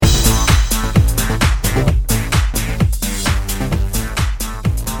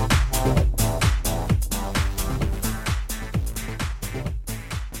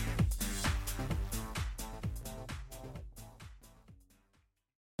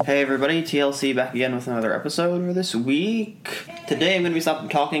Hey everybody, TLC back again with another episode for this week. Today I'm going to be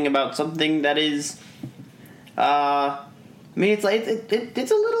talking about something that is, it's a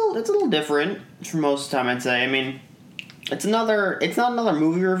little different from most of the time, I'd say. I mean, it's not another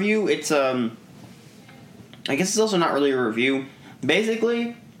movie review. It's I guess it's also not really a review.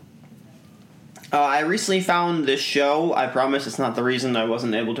 Basically, I recently found this show. I promise it's not the reason I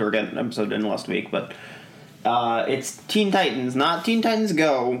wasn't able to get an episode in last week, but it's Teen Titans, not Teen Titans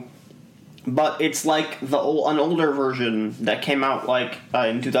Go, but it's like an older version that came out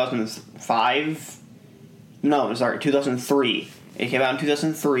in 2005. No, sorry, 2003. It came out in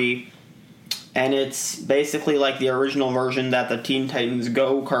 2003, and it's basically like the original version that the Teen Titans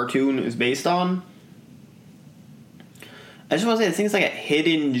Go cartoon is based on. I just want to say this thing's like a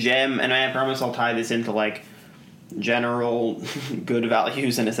hidden gem, and I promise I'll tie this into like general good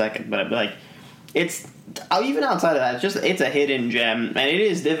values in a second, but like it's even outside of that, it's a hidden gem, and it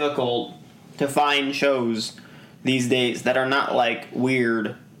is difficult to find shows these days that are not like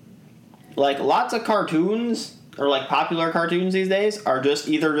weird. Like lots of cartoons or like popular cartoons these days are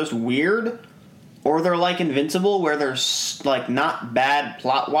either just weird, or they're like Invincible, where they're like not bad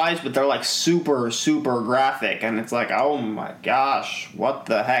plot wise, but they're like super graphic, and it's like, oh my gosh, what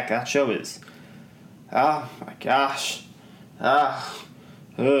the heck that show is. Oh my gosh. Ugh.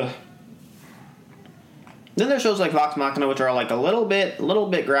 Then there's shows like Vox Machina, which are like a little bit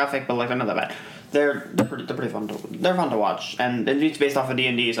graphic, but like they're not that bad. They're pretty fun to watch, and it's based off of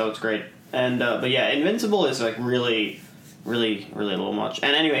D&D, so it's great. And but yeah, Invincible is like really a little much.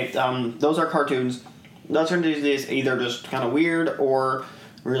 And anyway, those are cartoons. Those are either just kind of weird or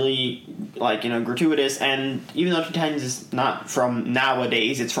really gratuitous. And even though Teen Titans is not from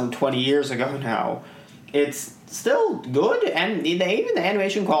nowadays, it's from 20 years ago now. It's still good, and even the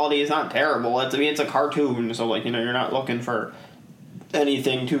animation quality is not terrible. It's a cartoon, so you're not looking for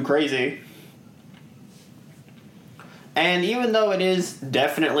anything too crazy. And even though it is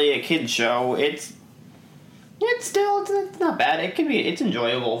definitely a kid's show, it's not bad. It's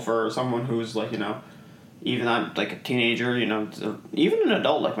enjoyable for someone who's even not like a teenager, even an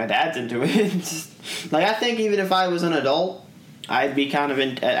adult. Like my dad's into it. I think even if I was an adult, I'd be into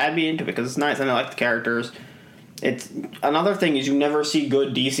it because it's nice and I like the characters. It's another thing is you never see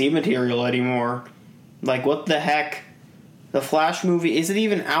good DC material anymore. Like what the heck? The Flash movie, is it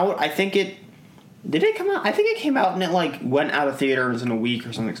even out? Did it come out? I think it came out and it went out of theaters in a week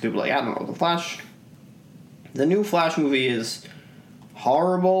or something stupid. I don't know. The new Flash movie is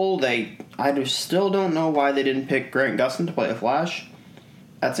horrible. I still don't know why they didn't pick Grant Gustin to play a Flash.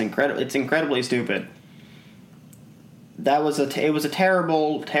 That's incredible. It's incredibly stupid. It was a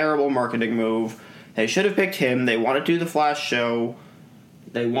terrible marketing move. They should have picked him. They wanted to do the Flash show.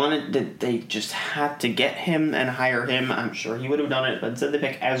 They just had to get him and hire him. I'm sure he would have done it, but instead they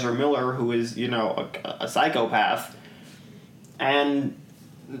picked Ezra Miller, who is, a psychopath. And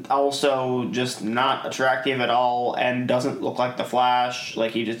also just not attractive at all and doesn't look like the Flash.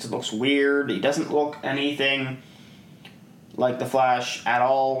 He just looks weird. He doesn't look anything like the Flash at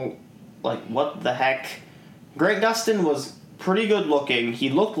all. What the heck? Grant Gustin was pretty good looking. He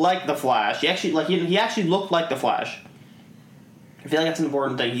looked like the Flash. He actually looked like the Flash. I feel like that's an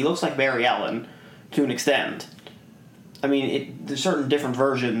important thing. He looks like Barry Allen to an extent. I mean, there's certain different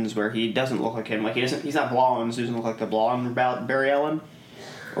versions where he doesn't look like him. He's not blonde, so he doesn't look like the blonde Barry Allen,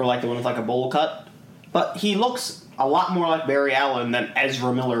 or the one with a bowl cut. But he looks a lot more like Barry Allen than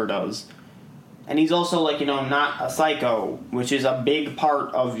Ezra Miller does. And he's also not a psycho, which is a big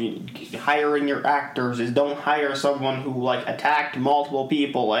part of hiring your actors. Is don't hire someone who attacked multiple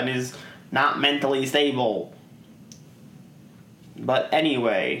people and is not mentally stable. But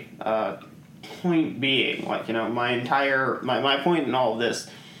anyway, point being, my point in all of this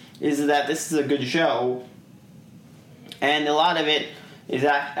is that this is a good show, and a lot of it is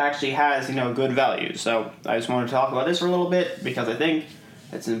actually has good values. So I just want to talk about this for a little bit because I think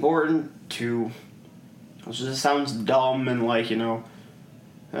it's important to. It just sounds dumb and like a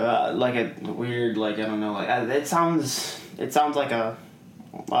weird I don't know it sounds like a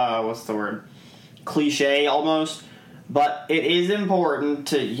what's the word, cliche almost. But it is important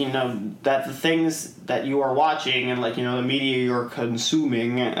to, that the things that you are watching and, the media you're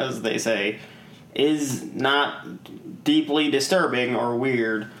consuming, as they say, is not deeply disturbing or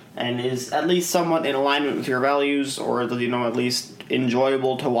weird and is at least somewhat in alignment with your values or, at least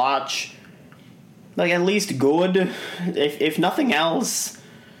enjoyable to watch. At least good, if nothing else.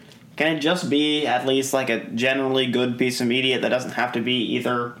 Can it just be at least, a generally good piece of media that doesn't have to be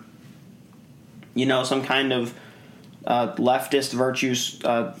either, some kind of leftist virtue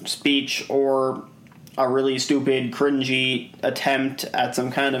speech or a really stupid, cringy attempt at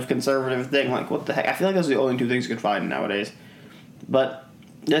some kind of conservative thing. Like, what the heck? I feel like those are the only two things you could find nowadays. But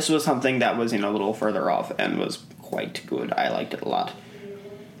this was something that was, a little further off and was quite good. I liked it a lot.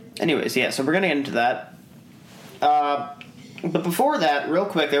 Anyways, yeah, so we're going to get into that. But before that, real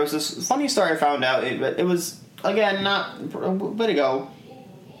quick, there was this funny story I found out. It was, again, not a bit ago.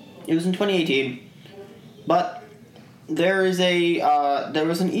 It was in 2018. But there was an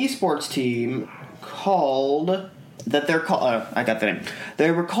esports team called... I got the name.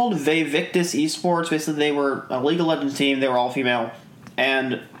 They were called Victus Esports. Basically, they were a League of Legends team. They were all female.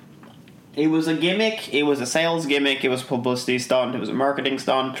 And it was a gimmick. It was a sales gimmick. It was a publicity stunt. It was a marketing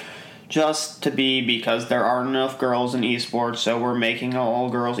stunt. Just to be, because there aren't enough girls in esports, so we're making an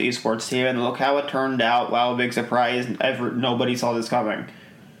all-girls esports team. And look how it turned out. Wow, big surprise. Nobody saw this coming.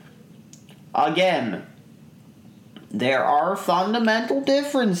 Again, there are fundamental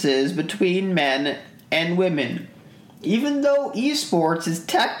differences between men and women. Even though esports is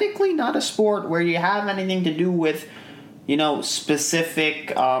technically not a sport where you have anything to do with,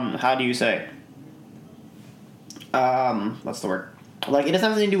 specific, how do you say? What's the word? Like, it doesn't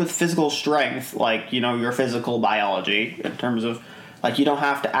have anything to do with physical strength, like, your physical biology, in terms of, like, you don't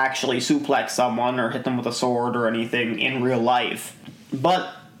have to actually suplex someone or hit them with a sword or anything in real life.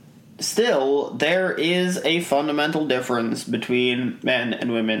 But still, there is a fundamental difference between men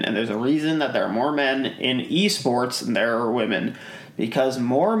and women, and there's a reason that there are more men in esports than there are women, because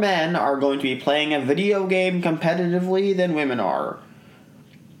more men are going to be playing a video game competitively than women are.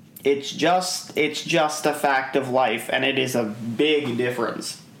 It's just a fact of life, and it is a big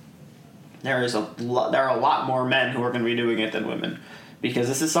difference. There are a lot more men who are going to be doing it than women, because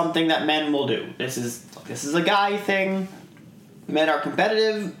this is something that men will do. This is a guy thing. Men are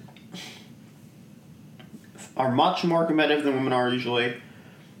competitive. Are much more competitive than women are usually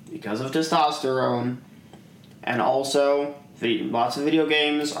because of testosterone, and also lots of video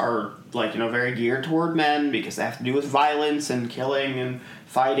games are very geared toward men because they have to do with violence and killing and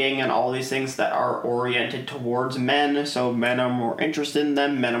fighting and all these things that are oriented towards men. So men are more interested in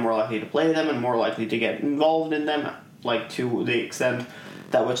them, men are more likely to play them, and more likely to get involved in them, to the extent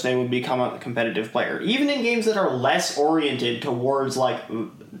that which they would become a competitive player. Even in games that are less oriented towards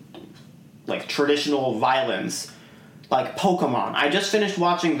traditional violence, like Pokemon. I just finished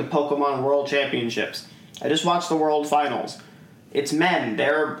watching the Pokemon World Championships. I just watched the World Finals. It's men.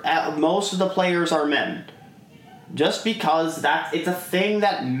 Most of the players are men. Just because it's a thing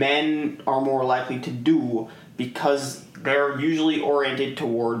that men are more likely to do because they're usually oriented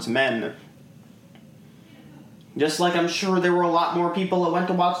towards men. Just like I'm sure there were a lot more people that went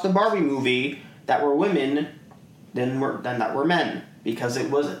to watch the Barbie movie that were women than that were men, because it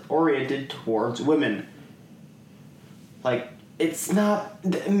was oriented towards women. It's not...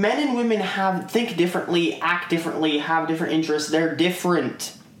 Men and women think differently, act differently, have different interests. They're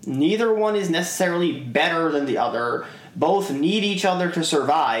different. Neither one is necessarily better than the other. Both need each other to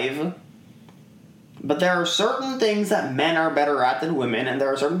survive. But there are certain things that men are better at than women, and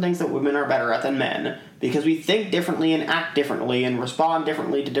there are certain things that women are better at than men, because we think differently and act differently and respond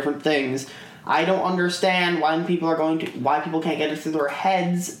differently to different things. I don't understand why people can't get it through their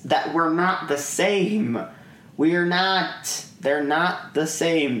heads that we're not the same. We're not. They're not the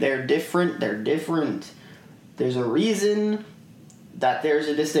same. They're different. There's a reason that there's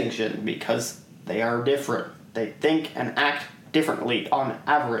a distinction, because they are different. They think and act differently on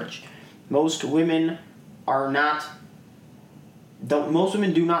average. Most women do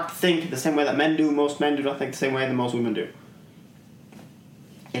not think the same way that men do. Most men do not think the same way that most women do.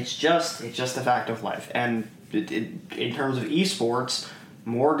 It's just a fact of life. And in terms of esports,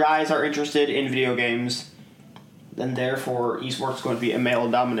 more guys are interested in video games, and therefore esports is going to be a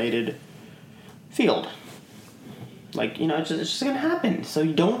male-dominated field. It's just going to happen. So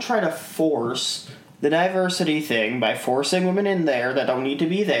you don't try to force the diversity thing by forcing women in there that don't need to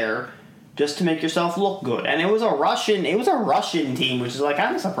be there just to make yourself look good. And it was a Russian team, which is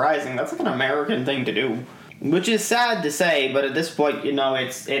kind of surprising. That's an American thing to do. Which is sad to say, but at this point,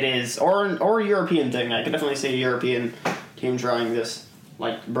 it is, or a European thing. I can definitely see a European team trying this,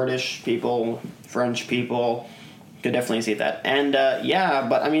 British people, French people, could definitely see that. And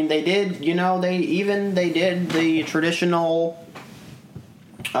but I mean, they did, they did the traditional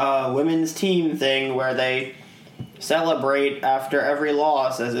women's team thing where they celebrate after every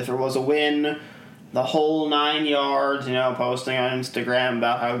loss as if it was a win. The whole 9 yards, posting on Instagram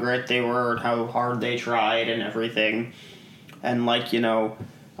about how great they were and how hard they tried and everything. And,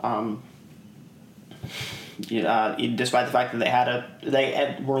 despite the fact that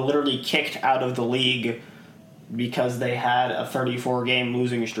they were literally kicked out of the league because they had a 34-game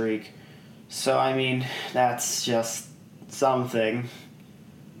losing streak. So, I mean, that's just something.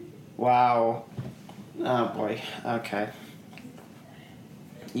 Wow. Oh, boy. Okay.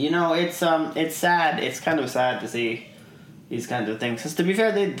 You know, it's sad. It's kind of sad to see these kinds of things. Because to be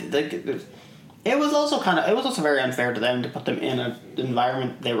fair, it was also very unfair to them to put them in an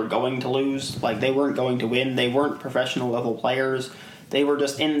environment they were going to lose. Like, they weren't going to win. They weren't professional level players. They were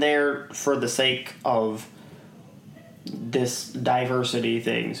just in there for the sake of this diversity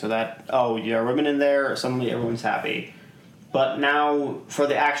thing, so that, oh, there are women in there, suddenly everyone's happy. But now, for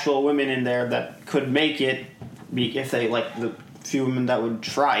the actual women in there that could make it, if they, like, the few women that would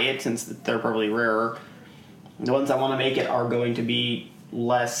try it, since they're probably rarer, the ones that want to make it are going to be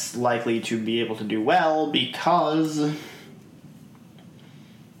less likely to be able to do well, because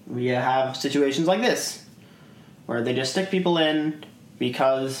we have situations like this, where they just stick people in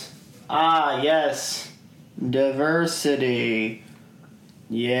because, yes, diversity,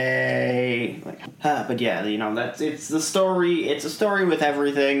 yay. But yeah, you know, it's a story with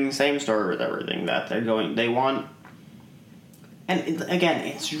everything, same story with everything, that they want. And again,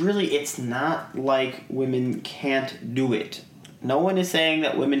 it's not like women can't do it. No one is saying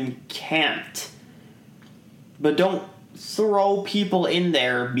that women can't. But don't throw people in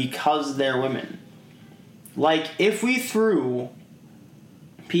there because they're women. Like, if we threw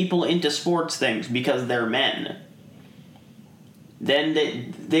people into sports things because they're men, then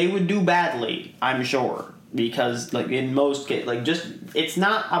they would do badly, I'm sure. Because, like, in most cases, like, it's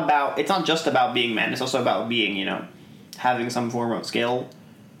not just about being men, it's also about being, you know, having some form of skill.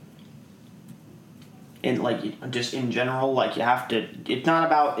 In, like, just in general, like, you have to, it's not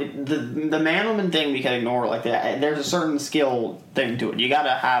about, the man-woman thing we can ignore, like, there's a certain skill thing to it. You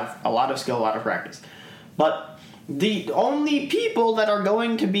gotta have a lot of skill, a lot of practice. But the only people that are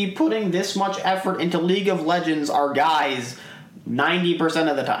going to be putting this much effort into League of Legends are guys 90%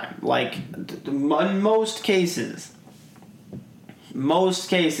 of the time. Like, in most cases,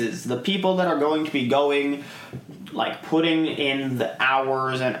 the people that are going to be going, like, putting in the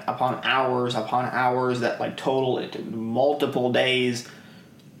hours and upon hours that, like, total it multiple days,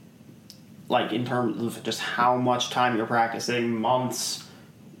 like, in terms of just how much time you're practicing, months,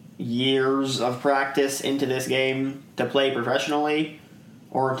 years of practice into this game to play professionally,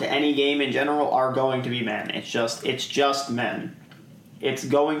 or to any game in general, are going to be men. It's just men. It's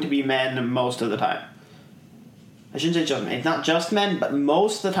going to be men most of the time. I shouldn't say just men. It's not just men, but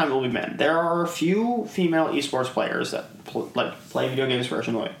most of the time it will be men. There are a few female esports players that play video games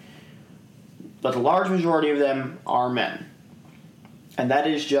professionally, but the large majority of them are men, and that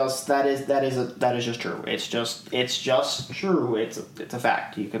is just true. It's just true. It's a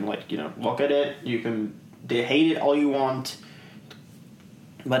fact. You can, like, you know, look at it. You can hate it all you want,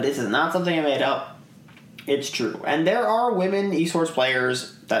 but this is not something I made up. It's true. And there are women esports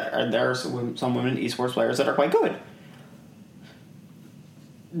players there are some women esports players that are quite good.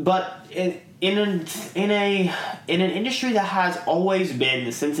 But in an industry that has always been,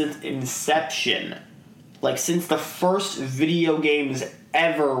 since its inception, like, since the first video games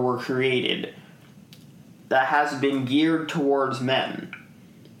ever were created, that has been geared towards men,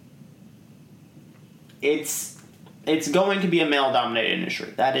 it's going to be a male-dominated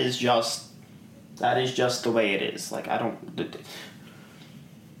industry. That is just the way it is. Like,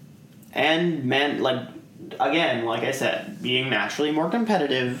 and men, like, again, like I said, being naturally more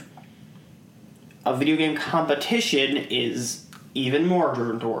competitive, a video game competition is even more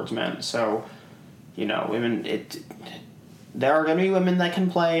driven towards men. So, you know, women, there are going to be women that can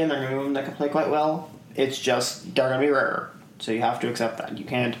play, and there are going to be women that can play quite well. It's just, they're going to be rarer. So you have to accept that. You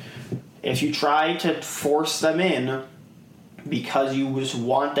can't, if you try to force them in because you just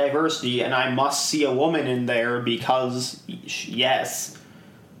want diversity, and I must see a woman in there because, yes,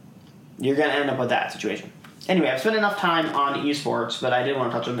 you're going to end up with that situation. Anyway, I've spent enough time on esports, but I did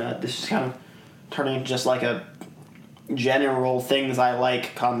want to touch on that. This is kind of turning into just like a general things I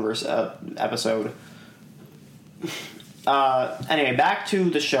like episode. Anyway, back to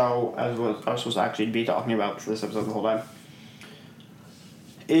the show, as I was supposed to actually be talking about for this episode the whole time.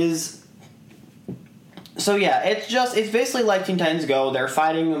 So yeah, it's basically like Teen Titans Go. They're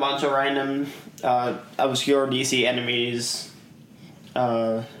fighting a bunch of random, obscure DC enemies,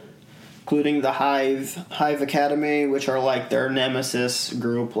 including the Hive Academy, which are like their nemesis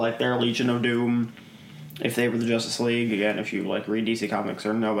group, like their Legion of Doom, if they were the Justice League. Again, if you, like, read DC Comics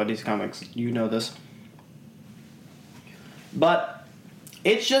or know about DC Comics, you know this. But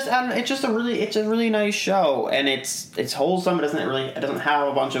it's a really nice show, and it's wholesome. It doesn't have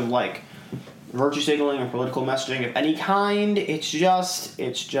a bunch of, like, virtue signaling or political messaging of any kind. It's just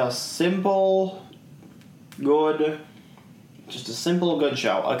simple, good, just a simple, good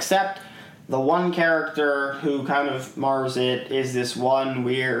show. Except the one character who kind of mars it is this one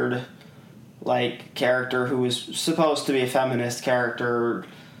weird, like, character who is supposed to be a feminist character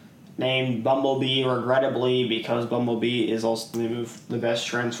named Bumblebee, regrettably, because Bumblebee is also the name of the best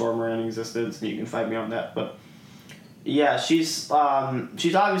Transformer in existence, and you can fight me on that, but yeah, she's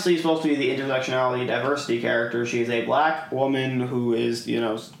obviously supposed to be the intersectionality diversity character. She's a black woman who is,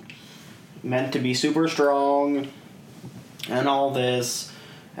 meant to be super strong and all this,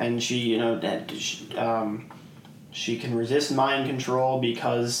 and she can resist mind control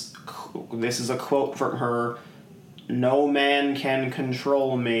because, this is a quote from her, "No man can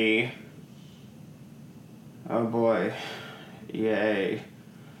control me." Oh boy. Yay.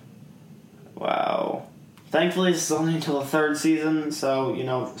 Wow. Thankfully, this is only until the 3rd season, so,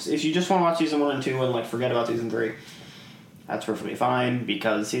 if you just want to watch season 1 and 2 and, forget about season 3, that's perfectly fine,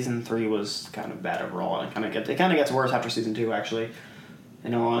 because season 3 was kind of bad overall, and it kind of gets worse after season 2, actually.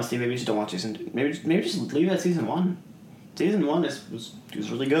 In all honesty, maybe just don't watch season 2. Maybe just leave it at season 1. Season 1 was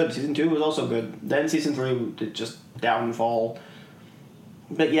really good. Season 2 was also good. Then season 3 did just downfall.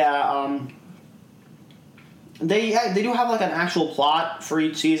 But yeah, they do have an actual plot for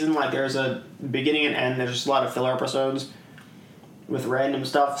each season. There's a beginning and end. There's just a lot of filler episodes with random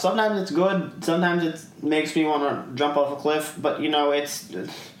stuff. Sometimes it's good. Sometimes it makes me want to jump off a cliff. But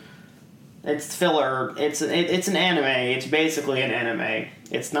it's filler. It's an anime. It's basically an anime.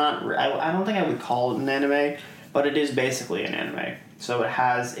 It's not. I don't think I would call it an anime, but it is basically an anime. So it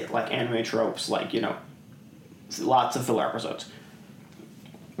has anime tropes, lots of filler episodes.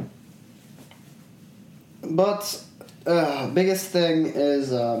 But biggest thing is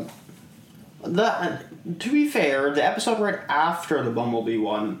to be fair, the episode right after the Bumblebee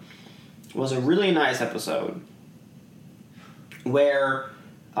one was a really nice episode where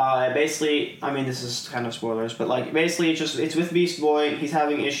basically, this is kind of spoilers, but basically it's with Beast Boy. He's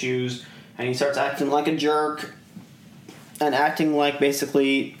having issues and he starts acting like a jerk and acting like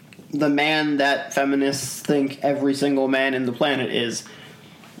basically the man that feminists think every single man in the planet is.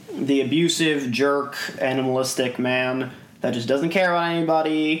 The abusive, jerk, animalistic man that just doesn't care about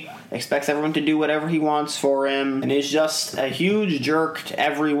anybody, expects everyone to do whatever he wants for him, and is just a huge jerk to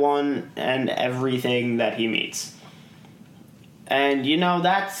everyone and everything that he meets. And,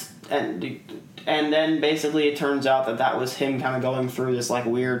 and then basically it turns out that was him kind of going through this,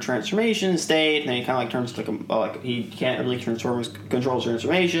 weird transformation state, and then he kind of, turns to, he can't really control his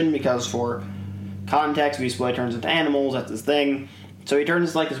transformation, because for context, Beast Boy turns into animals, that's his thing. So he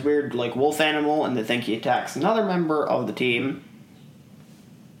turns this weird wolf animal, and they think he attacks another member of the team.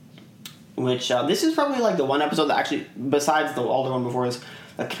 Which this is probably the one episode that actually, besides the older one before this,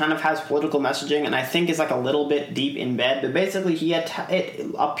 that kind of has political messaging, and I think is a little bit deep in bed. But basically, it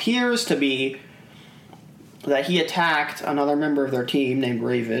appears to be that he attacked another member of their team named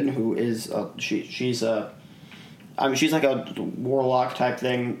Raven, who is she's a warlock type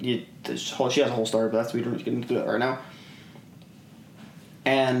thing. She has a whole story, but we don't get into it right now.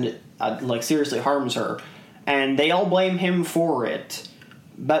 And seriously harms her, and they all blame him for it,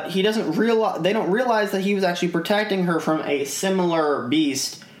 but he doesn't realize. They don't realize that he was actually protecting her from a similar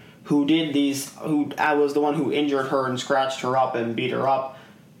beast who was the one who injured her and scratched her up and beat her up.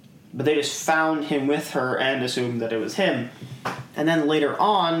 But they just found him with her and assumed that it was him. And then later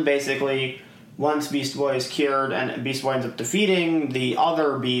on, basically, once Beast Boy is cured and Beast Boy ends up defeating the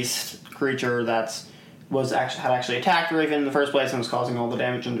other beast creature had actually attacked Raven in the first place and was causing all the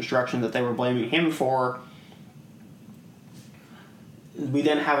damage and destruction that they were blaming him for. We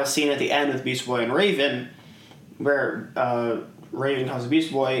then have a scene at the end with Beast Boy and Raven, where Raven comes to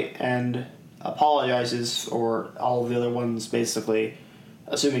Beast Boy and apologizes for all of the other ones, basically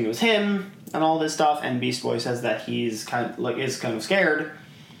assuming it was him and all this stuff. And Beast Boy says that he's kind of scared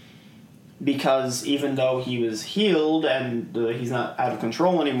because even though he was healed and he's not out of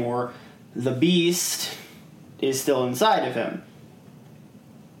control anymore, the beast is still inside of him.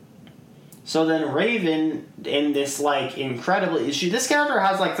 So then Raven, in this this character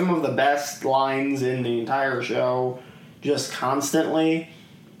has some of the best lines in the entire show, just constantly.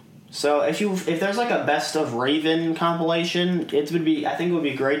 So if there's a best of Raven compilation, I think it would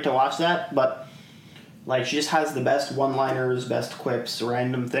be great to watch that. But she just has the best one-liners, best quips,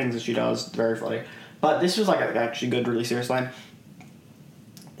 random things that she does. It's very funny. But this was actually good, really serious line.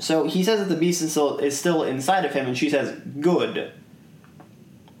 So he says that the beast is still inside of him, and she says, "Good."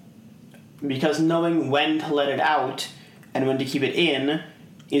 Because knowing when to let it out and when to keep it in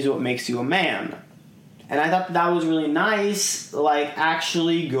is what makes you a man. And I thought that was really nice,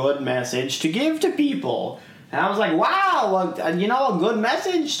 actually good message to give to people. And I was like, wow, a good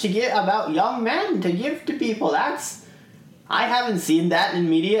message to get about young men to give to people. I haven't seen that in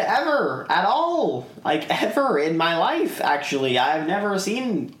media ever, at all. Like, ever in my life, actually. I've never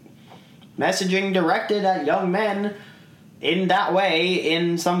seen messaging directed at young men in that way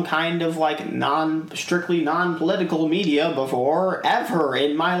in some kind of, like, strictly non-political media before, ever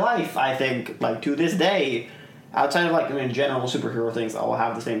in my life, I think. Like, to this day. Outside of, like, general superhero things that will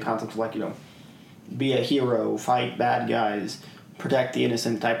have the same concepts, like, be a hero, fight bad guys, protect the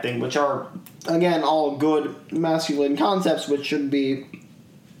innocent type thing, which are, again, all good masculine concepts which should be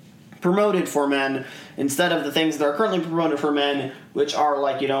promoted for men instead of the things that are currently promoted for men, which are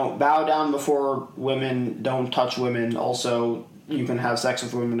like, bow down before women, don't touch women, also you can have sex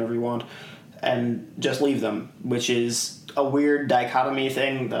with women whenever you want, and just leave them, which is a weird dichotomy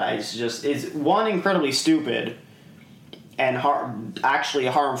thing that is one, incredibly stupid and actually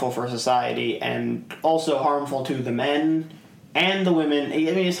harmful for society, and also harmful to the men and the women. I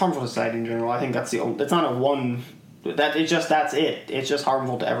mean, it's harmful to society in general. I think that's it's not a one, that's it. It's just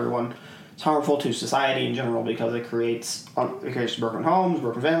harmful to everyone. It's harmful to society in general because it creates broken homes,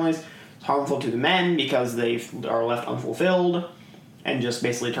 broken families. It's harmful to the men because they are left unfulfilled and just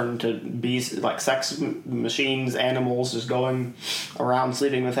basically turn into beasts, like sex machines, animals, just going around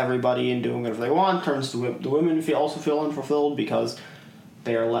sleeping with everybody and doing whatever they want. Turns to the women also feel unfulfilled because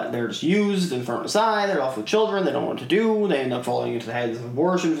they're just used and thrown aside. They're left with children. They don't know what to do. They end up falling into the heads of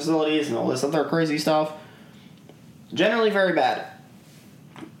abortion facilities and all this other crazy stuff. Generally very bad.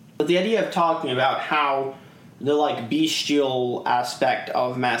 But the idea of talking about how the, like, bestial aspect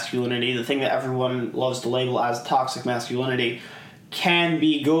of masculinity, the thing that everyone loves to label as toxic masculinity, can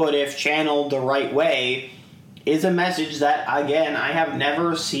be good if channeled the right way, is a message that, again, I have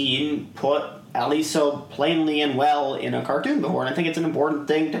never seen put at least so plainly and well in a cartoon before, and I think it's an important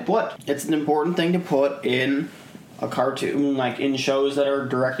thing to put. It's an important thing to put in a cartoon, like in shows that are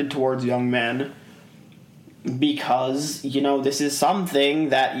directed towards young men, because, this is something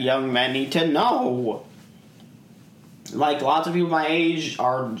that young men need to know. Like, lots of people my age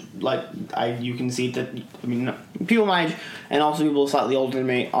are, like, you can see that, people my age, and also people slightly older than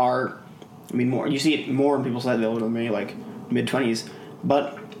me are, you see it more in people slightly older than me, like, mid-20s,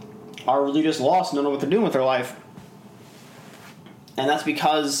 but are really just lost and don't know what they're doing with their life. And that's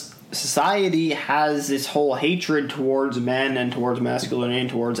because society has this whole hatred towards men and towards masculinity and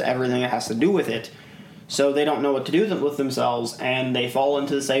towards everything that has to do with it. So they don't know what to do with themselves, and they fall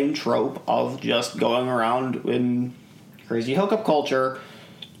into the same trope of just going around in crazy hookup culture,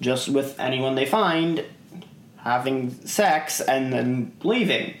 just with anyone they find, having sex, and then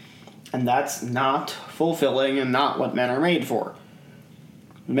leaving. And that's not fulfilling and not what men are made for.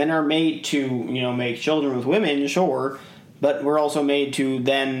 Men are made to, make children with women, sure, but we're also made to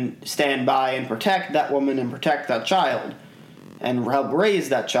then stand by and protect that woman and protect that child, and help raise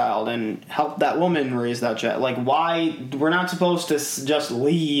that child, and help that woman raise that child. Like, why? We're not supposed to just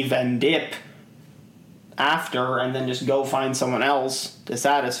leave and dip after and then just go find someone else to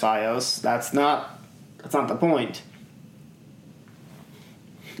satisfy us. That's not the point.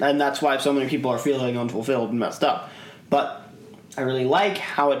 And that's why so many people are feeling unfulfilled and messed up. But I really like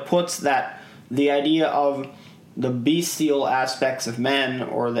how it puts the idea of the bestial aspects of men,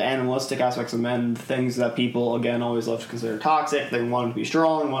 or the animalistic aspects of men, things that people, again, always love to consider toxic. They want to be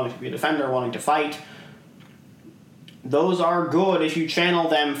strong, wanting to be a defender, wanting to fight. Those are good if you channel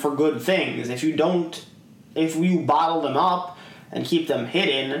them for good things. If you bottle them up and keep them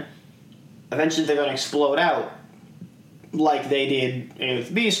hidden, eventually they're going to explode out, like they did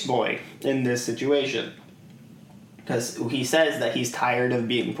with Beast Boy in this situation. Because he says that he's tired of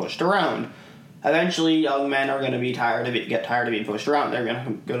being pushed around. Eventually, young men are going to be get tired of being pushed around. They're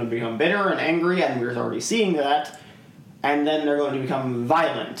going to become bitter and angry, and we're already seeing that. And then they're going to become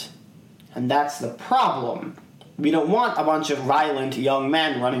violent. And that's the problem. We don't want a bunch of violent young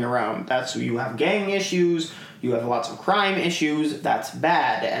men running around. You have gang issues, you have lots of crime issues. That's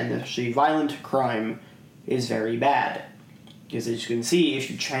bad, and actually violent crime is very bad. Because as you can see,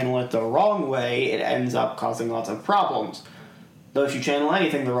 if you channel it the wrong way, it ends up causing lots of problems. Though if you channel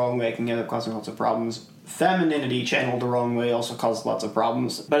anything the wrong way, it can end up causing lots of problems. Femininity channeled the wrong way also causes lots of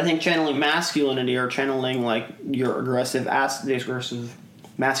problems. But I think channeling masculinity, or channeling like your aggressive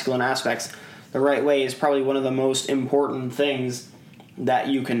masculine aspects the right way, is probably one of the most important things that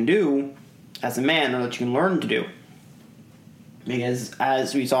you can do as a man, or that you can learn to do. Because,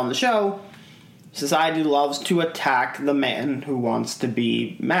 as we saw in the show, society loves to attack the man who wants to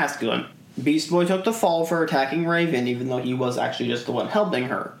be masculine. Beast Boy took the fall for attacking Raven, even though he was actually just the one helping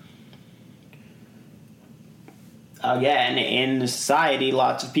her. Again, in society,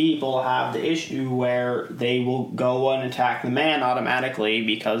 lots of people have the issue where they will go and attack the man automatically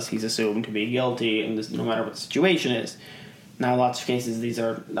because he's assumed to be guilty, and no matter what the situation is. Now, in lots of cases, these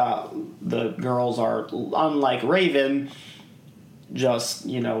are the girls are, unlike Raven, just,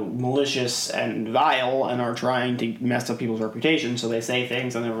 malicious and vile and are trying to mess up people's reputation, so they say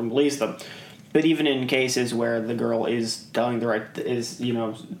things and everyone believes them. But even in cases where the girl is telling the right,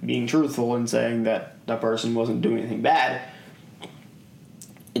 being truthful and saying that the person wasn't doing anything bad,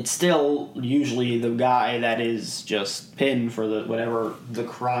 it's still usually the guy that is just pinned for whatever the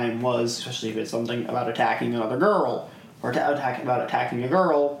crime was, especially if it's something about attacking another girl, or attacking a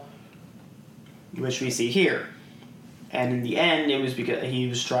girl, which we see here. And in the end, it was because he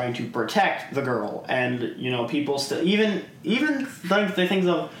was trying to protect the girl. And, people still... Even like the things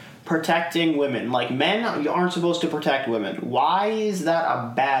of protecting women. Like, men aren't supposed to protect women. Why is that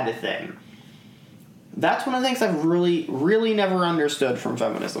a bad thing? That's one of the things I've really, really never understood from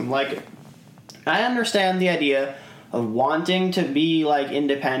feminism. Like, I understand the idea of wanting to be, like,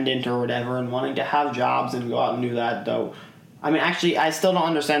 independent or whatever and wanting to have jobs and go out and do that, though. I mean, actually, I still don't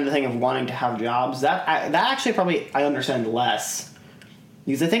understand the thing of wanting to have jobs. That actually probably I understand less.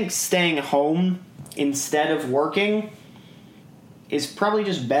 Because I think staying home instead of working is probably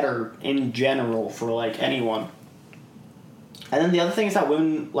just better in general for, like, anyone. And then the other thing is that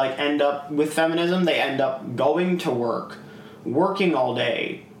women, like, end up, with feminism, they end up going to work, working all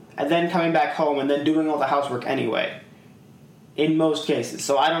day, and then coming back home and then doing all the housework anyway. In most cases.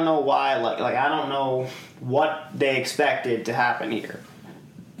 So I don't know why, like I don't know what they expected to happen here.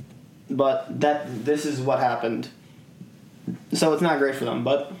 But this is what happened. So it's not great for them,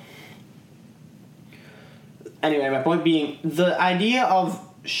 but... Anyway, my point being, the idea of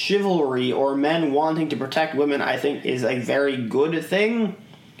chivalry or men wanting to protect women, I think, is a very good thing.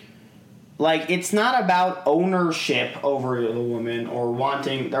 Like, it's not about ownership over the woman or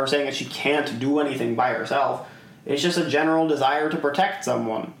saying that she can't do anything by herself. It's just a general desire to protect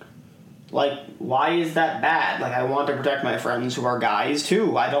someone. Like, why is that bad? Like, I want to protect my friends who are guys,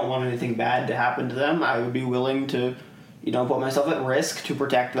 too. I don't want anything bad to happen to them. I would be willing to, put myself at risk to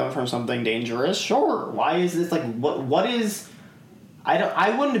protect them from something dangerous. Sure. Why is this, like, what is...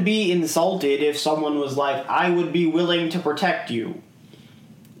 I wouldn't be insulted if someone was like, I would be willing to protect you.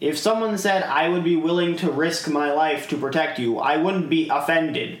 If someone said, I would be willing to risk my life to protect you, I wouldn't be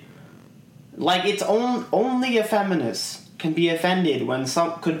offended. Like, it's only a feminist can be offended when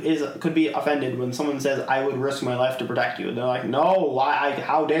could be offended when someone says, I would risk my life to protect you. And they're like, no, why?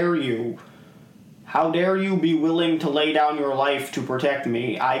 How dare you? How dare you be willing to lay down your life to protect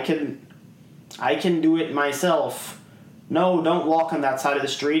me? I can do it myself. No, don't walk on that side of the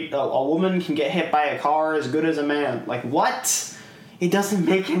street. A woman can get hit by a car as good as a man. Like, what? It doesn't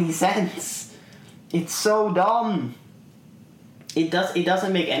make any sense. It's so dumb. It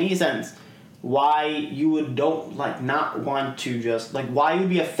doesn't make any sense. Why you would not want to just, why you would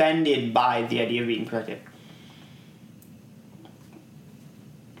be offended by the idea of being protected.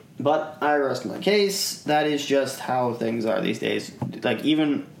 But I rest my case. That is just how things are these days. Like,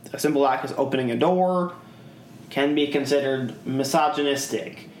 even a simple act as opening a door can be considered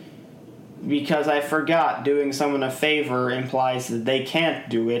misogynistic. Because I forgot doing someone a favor implies that they can't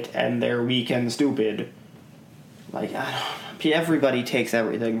do it and they're weak and stupid. Like, everybody takes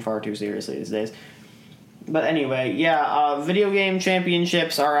everything far too seriously these days. But anyway, video game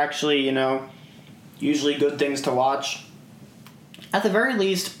championships are actually, usually good things to watch. At the very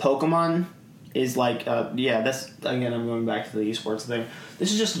least, Pokemon is this, again, I'm going back to the esports thing.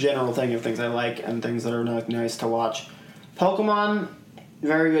 This is just a general thing of things I like and things that are nice to watch. Pokemon,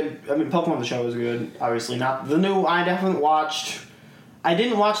 very good. I mean, Pokemon the show is good, obviously. Not the new, I definitely watched... I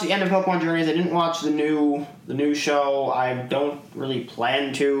didn't watch the end of Pokemon Journeys. I didn't watch the new show. I don't really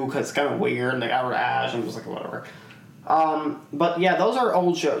plan to because it's kind of weird. And they got rid of Ash. I'm just like, whatever. But yeah, those are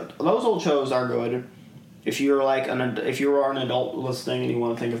old shows. Those old shows are good. If you're if you are an adult listening and you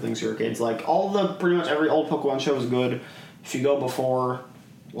want to think of things for your kids, like pretty much every old Pokemon show is good. If you go before,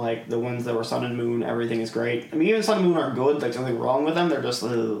 like the ones that were Sun and Moon, everything is great. I mean, even Sun and Moon are good. There's nothing wrong with them. They're just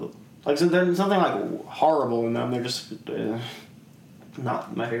there's nothing horrible in them. They're just.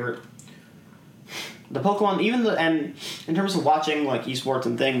 Not my favorite. The Pokemon, and in terms of watching esports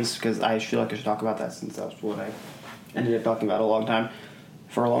and things, because I feel like I should talk about that since that's what I ended up talking about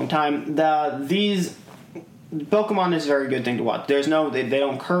for a long time. These Pokemon is a very good thing to watch. There's they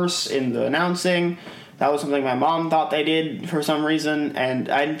don't curse in the announcing. That was something my mom thought they did for some reason, and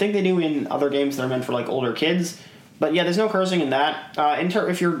I think they do in other games that are meant for older kids. But yeah, there's no cursing in that.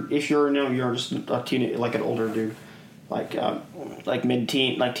 If you're you're just a teen, an older dude.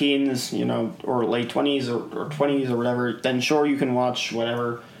 Mid-teen, teens, or late 20s or 20s or whatever, then sure, you can watch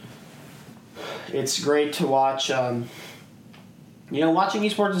whatever. It's great to watch, watching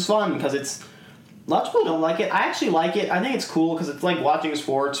esports is fun because Lots of people don't like it. I actually like it. I think it's cool because it's like watching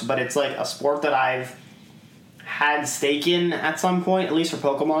sports, but it's like a sport that I've had stake in at some point, at least for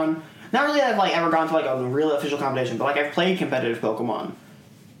Pokemon. Not really that I've like ever gone to like a real official competition, but like I've played competitive Pokemon.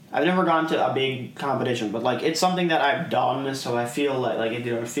 I've never gone to a big competition, but like it's something that I've done, so I feel like it,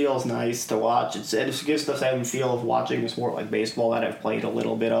 it feels nice to watch. It gives the same feel of watching a sport like baseball that I've played a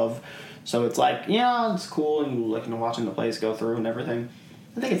little bit of. So it's like, yeah, it's cool, and like watching the plays go through and everything.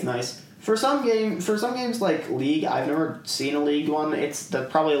 I think it's nice. For some games like League, I've never seen a League one. It's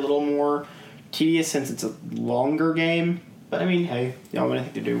probably a little more tedious since it's a longer game. But I mean, hey, you don't have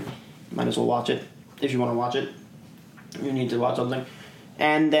anything to do. Might as well watch it if you want to watch it. You need to watch something.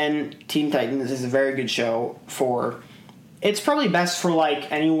 And then Teen Titans is a very good show for... It's probably best for,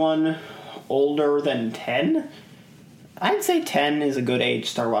 like, anyone older than 10. I'd say 10 is a good age to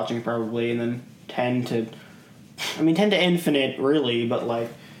start watching, probably. And then 10 to... 10 to infinite, really. But, like,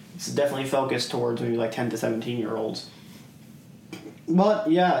 it's definitely focused towards maybe, like, 10 to 17-year-olds. But,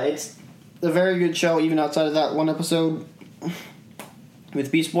 yeah, it's a very good show, even outside of that one episode.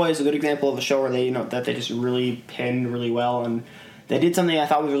 With Beast Boy is a good example of a show where they, that they just really pinned really well, and they did something I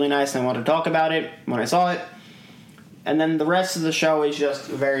thought was really nice, and I wanted to talk about it when I saw it. And then the rest of the show is just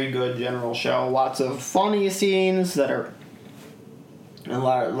a very good general show. Lots of funny scenes there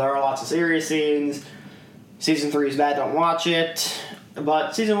are lots of serious scenes. Season 3 is bad, don't watch it.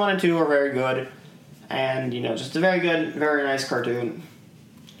 But Season 1 and 2 are very good. And, just a very good, very nice cartoon.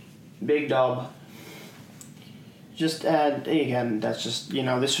 Big dub. Just again, that's just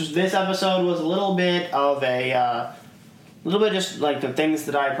this episode was a little bit of just like the things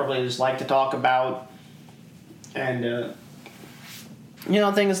that I probably just like to talk about, and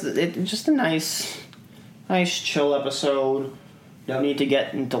things that just a nice chill episode. Don't need to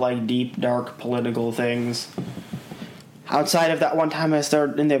get into like deep dark political things. Outside of that one time I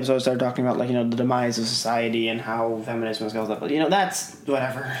started talking about the demise of society and how feminism goes up, but that's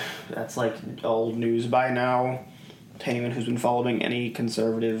whatever. That's like old news by now. To anyone who's been following any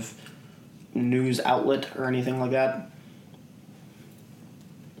conservative news outlet or anything like that.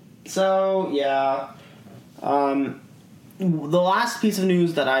 So, yeah. The last piece of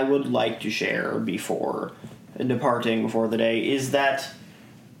news that I would like to share before departing for the day is that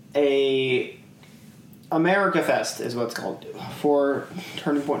America Fest is what it's called for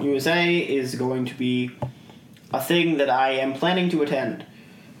Turning Point USA is going to be a thing that I am planning to attend.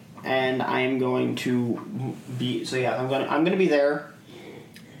 And I am going to be... So, yeah, I'm going to be there.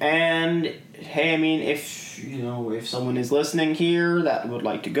 And, hey, if someone is listening here that would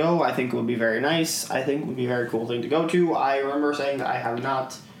like to go, I think it would be very nice. I think it would be a very cool thing to go to. I remember saying that I have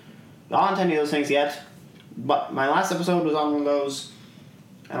not gone to any of those things yet. But my last episode was on one of those.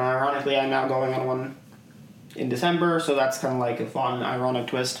 And ironically, I'm now going on one in December. So that's kind of like a fun, ironic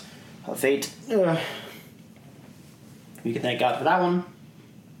twist of fate. We can thank God for that one.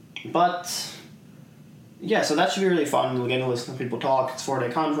 But, yeah, so that should be really fun. We're getting to listen to people talk. It's a 4-day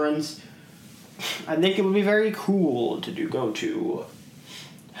conference. I think it would be very cool to go to.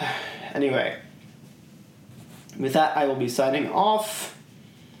 Anyway, with that, I will be signing off.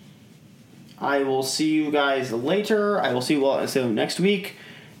 I will see you guys later. I will see you next week.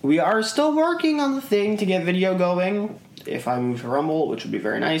 We are still working on the thing to get video going. If I move to Rumble, which would be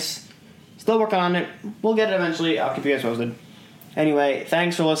very nice. Still working on it. We'll get it eventually. I'll keep you guys posted. Anyway,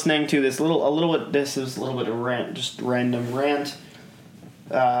 thanks for listening to this This is a little bit of rant, just random rant.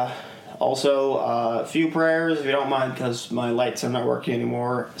 Also, a few prayers if you don't mind, because my lights are not working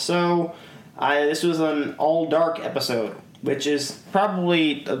anymore. So, this was an all dark episode, which is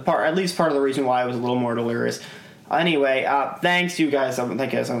probably at least part of the reason why I was a little more delirious. Anyway, thanks you guys. Thank you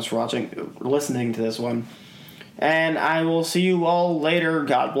guys so much for listening to this one. And I will see you all later.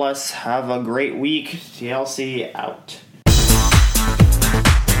 God bless. Have a great week. TLC out.